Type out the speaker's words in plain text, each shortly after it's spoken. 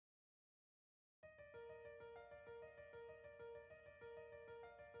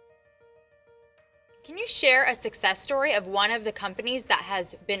Can you share a success story of one of the companies that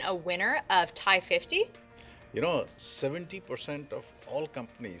has been a winner of TiE50? 70% of all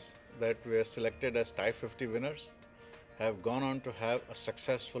companies that were selected as TiE50 winners have gone on to have a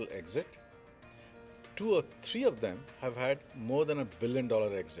successful exit. 2 or 3 of them have had more than $1 billion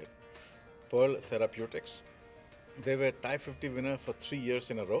exit. Pearl Therapeutics, they were TiE50 winner for 3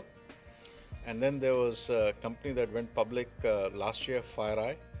 years in a row. And then there was a company that went public last year,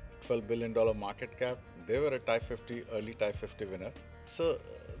 FireEye, $12 billion market cap. They were a TiE50, early TiE50 winner. So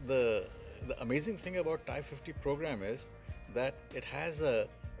the amazing thing about TiE50 program is that it has a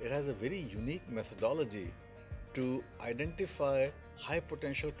very unique methodology to identify high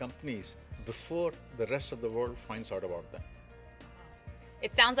potential companies before the rest of the world finds out about them.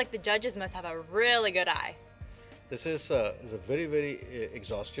 It sounds like the judges must have a really good eye. This is a very, very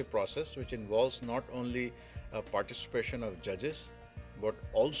exhaustive process which involves not only participation of judges, but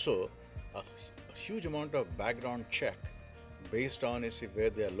also a huge amount of background check based on where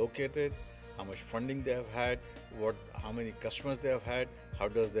they are located, how much funding they have had, how many customers they have had, how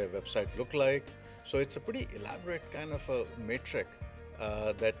does their website look like. So it's a pretty elaborate kind of a matrix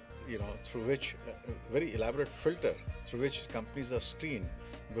that through which a very elaborate filter through which companies are screened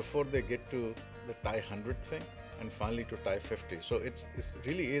before they get to the TiE100 thing and finally to TiE50. So it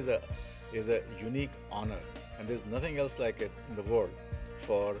really is a unique honor, and there's nothing else like it in the world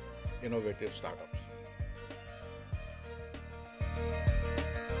for innovative startups.